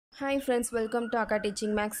Hi friends, welcome to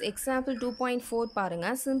akkasteachingmaths. Example 2.4 பாருங்க.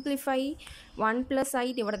 Simplify 1 plus I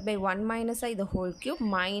divided by 1 minus I the whole cube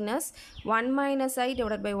minus 1 minus I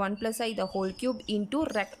divided by 1 plus I the whole cube into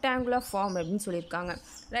rectangular form அப்படின்னு சொல்லியிருக்காங்க.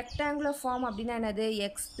 Rectangular form அப்படின்னா என்னது?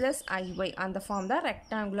 X plus IY அந்த form தான்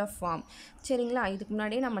rectangular form. சரிங்களா? இதுக்கு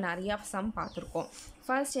முன்னாடியே நம்ம நிறையா sum பார்த்துருக்கோம்.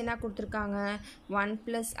 First என்ன கொடுத்துருக்காங்க? 1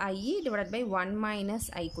 plus I divided by 1 minus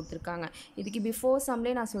I கொடுத்துருக்காங்க. இதுக்கு before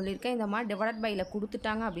sumலே நான் சொல்லியிருக்கேன், இந்த மாதிரி divided byல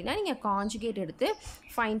கொடுத்துட்டாங்க அப்படின்னா நீங்கள் கான்ஜுகேட் எடுத்து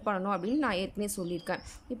ஃபைண்ட் பண்ணணும் அப்படின்னு நான் ஏற்கனவே சொல்லியிருக்கேன்.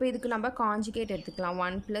 இப்போ இதுக்கு நம்ம கான்ஜுகேட் எடுத்துக்கலாம்.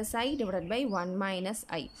 1 plus I divided by 1 minus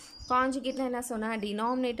I. கான்ஜுகேட்டில் என்ன சொன்னால்,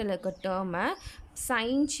 டினாமினேட்டரில் இருக்க டேர்மை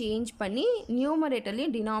சைன் சேஞ்ச் பண்ணி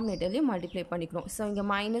நியூமரேட்டர்லையும் டினாமினேட்டர்லையும் மல்டிப்ளை பண்ணிக்கணும். ஸோ இங்கே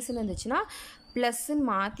மைனஸ்ன்னு இருந்துச்சுன்னா ப்ளஸ்ன்னு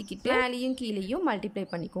மாற்றிக்கிட்டு மேலேயும் கீழேயும் மல்டிப்ளை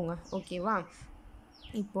பண்ணிக்கோங்க. ஓகேவா?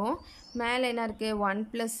 இப்போது மேலே என்ன இருக்குது? 1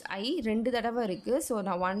 plus I ரெண்டு தடவை இருக்குது. ஸோ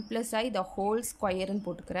நான் 1 plus I the whole ஸ்கொயர்னு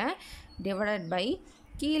போட்டுக்கிறேன். டிவைடட் பை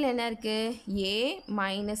கீழே என்ன இருக்குது? A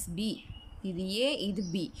minus B. இது A, இது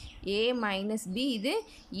B. A minus B, இது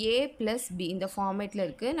A plus B. இந்த ஃபார்மேட்டில்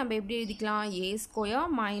இருக்குது. நம்ம எப்படி எழுதிக்கலாம்? A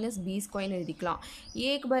ஸ்கொயர் மைனஸ் B ஸ்கொயர்னு எழுதிக்கலாம்.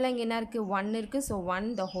 ஏக்கு பதிலாக இங்கே என்ன இருக்குது? 1 இருக்குது. So 1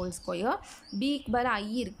 the whole square. Bக்கு பதிலாக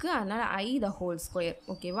I இருக்குது. அதனால் I the whole ஸ்கொயர்.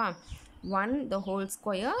 ஓகேவா? 1 the whole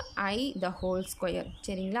square, I the whole square.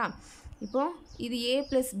 சரிங்களா? இப்போது இது A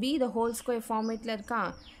plus B the whole square ஃபார்மேட்டில் இருக்கா?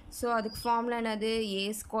 ஸோ அதுக்கு ஃபார்முலா என்னது? A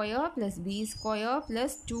square plus B square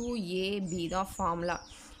plus 2AB தான் ஃபார்முலா.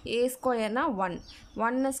 A ஸ்கொயர்னா 1.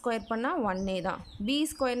 1 ஸ்கொயர் பண்ணால் 1A தான். B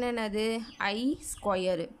ஸ்கொயர்னா என்னது? I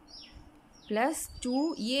ஸ்கொயரு ப்ளஸ்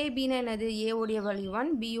 2ABனா என்னது? A உடைய வேல்யூ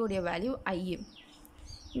 1, B உடைய வேல்யூ I.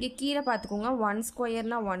 இங்கே கீழே பார்த்துக்கோங்க, 1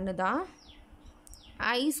 ஸ்கொயர்னா 1 தான்.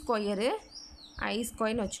 I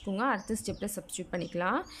ஸ்கொயர்னு வச்சுக்கோங்க. அடுத்த ஸ்டெப்பில் சப்ஸ்டியூட்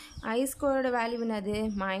பண்ணிக்கலாம். I ஸ்கொயரோட வேல்யூ என்னது?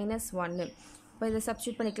 -1. இப்போ இதை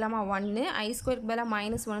சப்ஸ்டியூட் பண்ணிக்கலாமா? 1 I ஸ்கொயருக்கு பதிலாக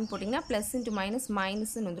 -1 போட்டிங்கன்னா ப்ளஸ் இன்ட்டு மைனஸ்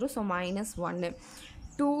மைனஸ்ன்னு வந்துடும். ஸோ -1.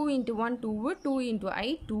 2 × 1 2, 2 × I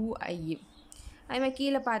 2I. அதுமாதிரி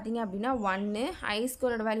கீழே பார்த்தீங்க அப்படின்னா 1 I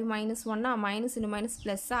ஸ்கொயரோட value -1னா minus into minus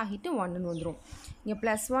plus ஆகிட்டு 1ன்னு வந்துடும். இங்கே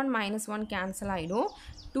 +1 -1 கேன்சல் ஆகிடும்.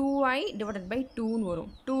 2I divided by 2ன்னு வரும்.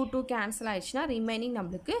 2 கேன்சல் ஆகிடுச்சுன்னா ரிமைனிங்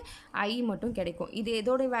நம்மளுக்கு I மட்டும் கிடைக்கும். இது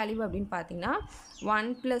எதோடைய வேல்யூ அப்படின்னு பார்த்தீங்கன்னா 1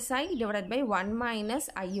 plus I divided by 1 minus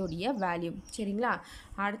I உடைய வேல்யூ. சரிங்களா?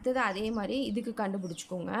 அடுத்தது அதே மாதிரி இதுக்கு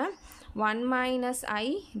கண்டுபிடிச்சிக்கோங்க. 1 minus I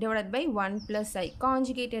divided by 1 plus I.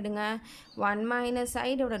 Conjugate எடுங்க. 1 minus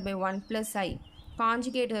I divided by 1 plus I.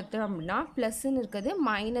 Conjugate எடுத்தோம் அப்படின்னா ப்ளஸ்ன்னு இருக்கிறது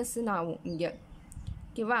மைனஸ்ன்னு ஆகும் இங்கே.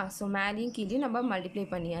 ஓகேவா? ஸோ மேலேயும் கீழேயும் நம்ம மல்டிப்ளை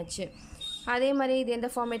பண்ணியாச்சு. அதே மாதிரி இது எந்த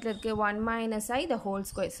ஃபார்மேட்டில் இருக்குது? 1 minus I the whole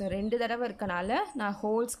square. So ரெண்டு தடவை இருக்கனால நான்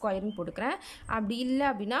ஹோல் ஸ்கொயர்னு போட்டுக்கிறேன். அப்படி இல்லை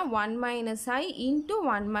அப்படின்னா 1 minus I into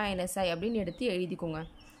 1 minus I அப்படின்னு எடுத்து எழுதிக்கோங்க.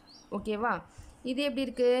 ஓகேவா? இது எப்படி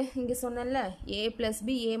இருக்குது? இங்கே சொன்னல A plus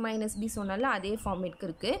B, A minus B சொன்னால அதே ஃபார்மேட்க்கு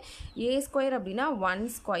இருக்குது. A ஸ்கொயர் அப்படின்னா 1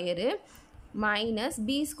 ஸ்கொயரு மைனஸ்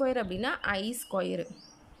B ஸ்கொயர் அப்படின்னா I ஸ்கொயரு.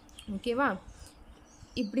 ஓகேவா?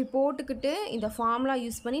 இப்படி போட்டுக்கிட்டு இந்த ஃபார்முலா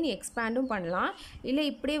யூஸ் பண்ணி நீ எக்ஸ்பேண்டும் பண்ணலாம். இல்லை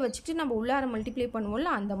இப்படியே வச்சுக்கிட்டு நம்ம உள்ளார மல்டிப்ளை பண்ணுவோம்ல,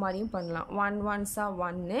 அந்த மாதிரியும் பண்ணலாம். 1 1s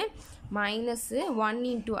 1 மைனஸு 1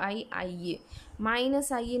 × I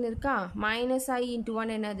மைனஸ் ஐன்னு இருக்கா? மைனஸ் I ×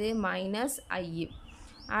 1 என்னது? Minus I.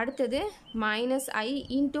 அடுத்தது மைனஸ் I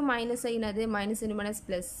இன்ட்டு மைனஸ் ஐ என்னது? Minus into minus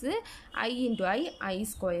plus I × I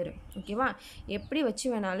square. ஓகேவா? எப்படி வச்சு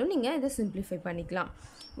வேணாலும் நீங்கள் இதை சிம்பிளிஃபை பண்ணிக்கலாம்.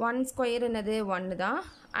 1 ஸ்கொயர் என்னது? 1 தான்.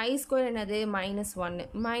 I ஸ்கொயர் என்னது? -1.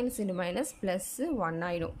 மைனஸ் இன்ட்டு மைனஸ் ப்ளஸ்ஸு 1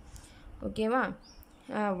 ஆகிடும். ஓகேவா?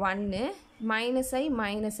 1 minus I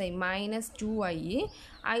minus 2I.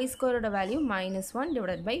 I ஸ்கொயரோட value -1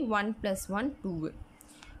 divided by 1 + 1 2.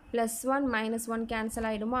 +1 -1 cancel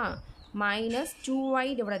ஆகிடுமா? minus 2I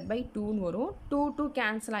divided by 2ன்னு வரும். 2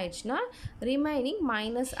 கேன்சல் ஆயிடுச்சுன்னா ரிமைனிங்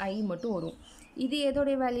 -I மட்டும் வரும். இது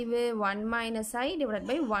எதோடைய value? 1 minus I divided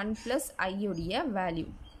by 1 plus I உடைய வேல்யூ.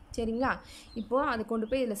 சரிங்களா? இப்போது அது கொண்டு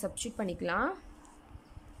போய் இதில் சப்ஸ்டியூட் பண்ணிக்கலாம்.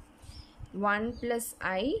 1 plus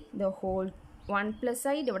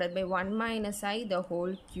I divided by 1 minus I the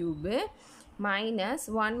whole cube minus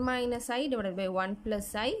 1 minus I divided by 1 plus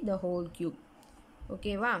I the whole cube.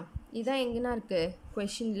 ஓகேவா? இதான் எங்கன்னா இருக்குது?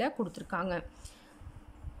 கொஷினில் கொடுத்துருக்காங்க.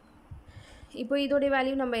 இப்போ இதோடைய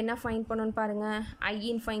வேல்யூ நம்ம என்ன ஃபைண்ட் பண்ணோன்னு பாருங்கள்.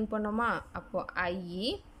 ஐன்னு ஃபைண்ட் பண்ணோமா? அப்போது I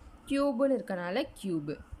க்யூபுன்னு இருக்கனால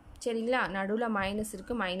க்யூபு. சரிங்களா? நடுவில் மைனஸ்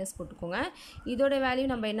இருக்குது, மைனஸ் போட்டுக்கோங்க. இதோட வேல்யூ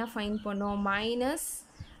நம்ம என்ன ஃபைண்ட் பண்ணோம்? மைனஸ்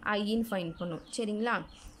ஐன்னு ஃபைண்ட் பண்ணோம். சரிங்களா?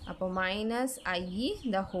 அப்போ minus I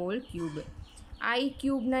the whole cube. I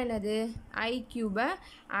க்யூப்னா என்னது? I க்யூபை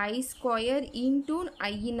I ஸ்கொயர் இன்ட்டு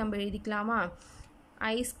ஐன்னு நம்ம எழுதிக்கலாமா?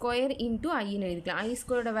 I ஸ்கொயர் இன்ட்டு ஐன்னு எழுதிக்கலாம். I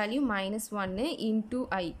ஸ்கொயரோட value -1 into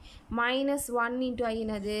I. -1 into I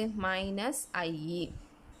என்னது? -I.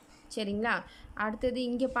 சரிங்களா? அடுத்தது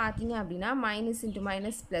இங்கே பார்த்தீங்க அப்படின்னா minus into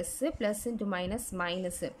minus plus plus into minus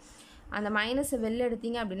minus அந்த மைனஸை வெளில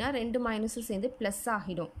எடுத்தீங்க அப்படின்னா ரெண்டு மைனஸும் சேர்ந்து ப்ளஸ்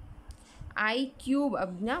ஆகிடும் ஐ க்யூப்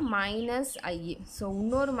அப்படின்னா மைனஸ் ஐ ஸோ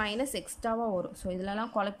இன்னொரு மைனஸ் எக்ஸ்ட்ராவாக வரும் ஸோ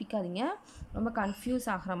இதிலலாம் குழப்பிக்காதீங்க ரொம்ப கன்ஃபியூஸ்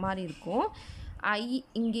ஆகிற மாதிரி இருக்கும் ஐ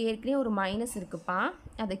இங்கே ஏற்கனவே ஒரு மைனஸ் இருக்குப்பா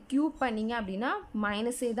அதை க்யூப் பண்ணிங்க அப்படின்னா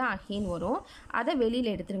மைனஸே தான் அகெயின் வரும் அதை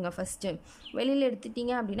வெளியில் எடுத்துருங்க ஃபஸ்ட்டு வெளியில்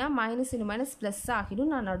எடுத்துட்டிங்க அப்படின்னா மைனஸ் இன்டு மைனஸ் ப்ளஸ்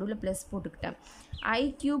ஆகிடும் நான் நடுவில் ப்ளஸ் போட்டுக்கிட்டேன் ஐ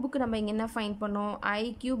க்யூபுக்கு நம்ம இங்கே என்ன ஃபைன் பண்ணோம் ஐ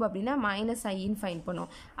க்யூப் அப்படின்னா மைனஸ் ஐன்னு ஃபைன் பண்ணோம்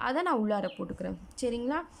அதை நான் உள்ளார போட்டுக்கிறேன்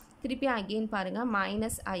சரிங்களா திருப்பி அகெயின் பாருங்கள்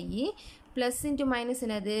மைனஸ் ஐ ப்ளஸ் இன்ட்டு மைனஸ்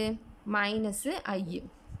என்னது மைனஸு ஐ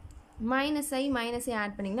மைனஸ் ஐ மைனஸை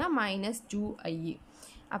ஆட் பண்ணிங்கன்னா மைனஸ் டூ ஐ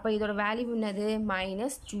அப்போ இதோட வேல்யூ என்னது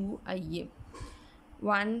minus two I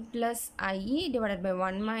one plus I divided by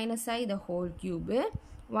one minus I the whole cube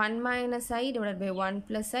one minus I divided by one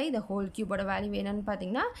plus I the whole க்யூபோட value என்னன்னு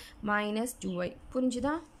பார்த்தீங்கன்னா minus two ஐ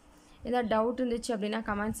புரிஞ்சுதா ஏதாவது doubt இருந்துச்சு அப்படின்னா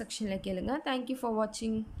comment செக்ஷனில் கேளுங்க தேங்க்யூ ஃபார்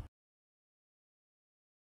வாட்சிங்